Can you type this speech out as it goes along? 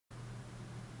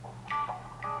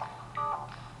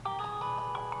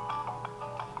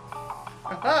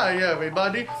Hi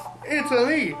everybody, it's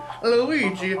me,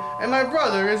 Luigi, and my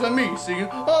brother is missing.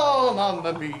 Oh,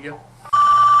 mamma mia.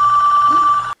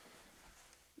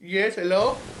 Yes,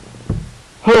 hello?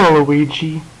 Hello,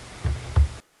 Luigi.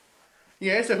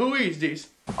 Yes, who is this?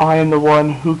 I am the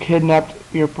one who kidnapped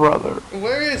your brother.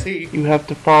 Where is he? You have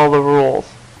to follow the rules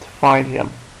to find him.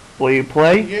 Will you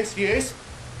play? Yes, yes.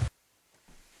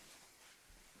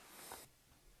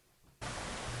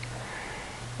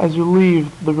 As you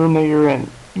leave the room that you're in,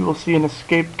 you will see an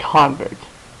escaped convict.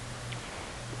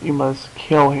 You must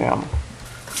kill him.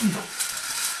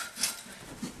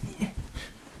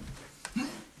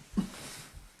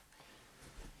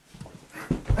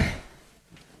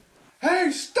 Hey,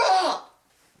 stop!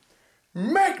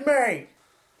 Make me!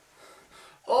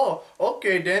 Oh,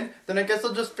 okay then. Then I guess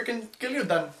I'll just freaking kill you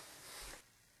then.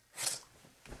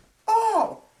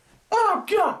 Oh! Oh,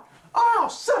 God! Oh,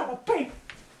 son of a beaver!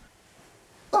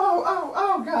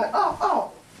 Oh,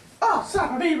 God! Oh, son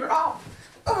of a beaver!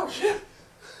 Oh, shit!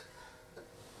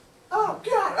 Oh,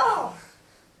 God! Oh!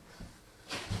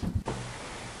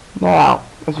 Now,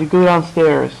 as you go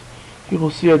downstairs, you will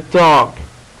see a dog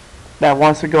that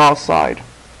wants to go outside.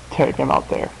 Take him out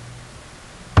there.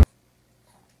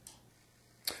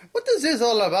 What is this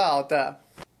all about?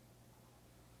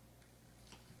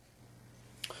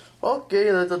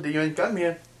 Okay, little demon, come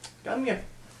here. Come here.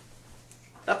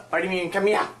 Stop fighting me and come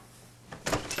here.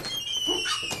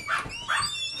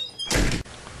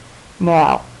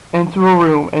 Now, enter a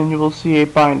room and you will see a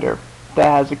binder that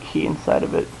has a key inside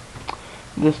of it.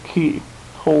 This key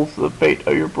holds the fate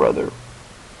of your brother.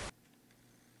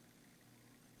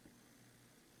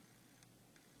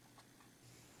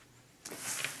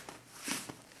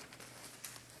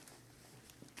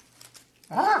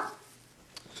 Ah!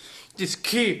 This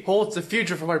key holds the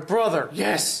future for my brother,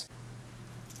 yes!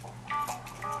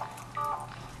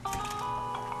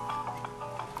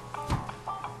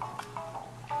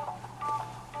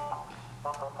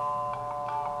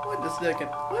 Wait a second,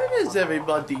 where is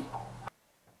everybody?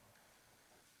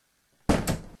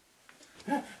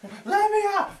 Let me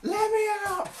out! Let me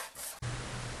out!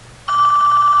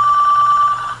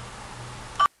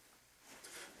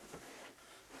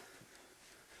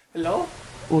 Hello?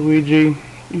 Luigi,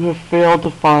 you have failed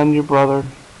to find your brother,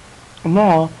 and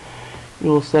now you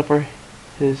will suffer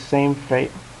his same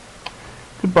fate.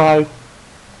 Goodbye.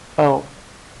 Oh,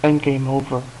 and game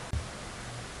over.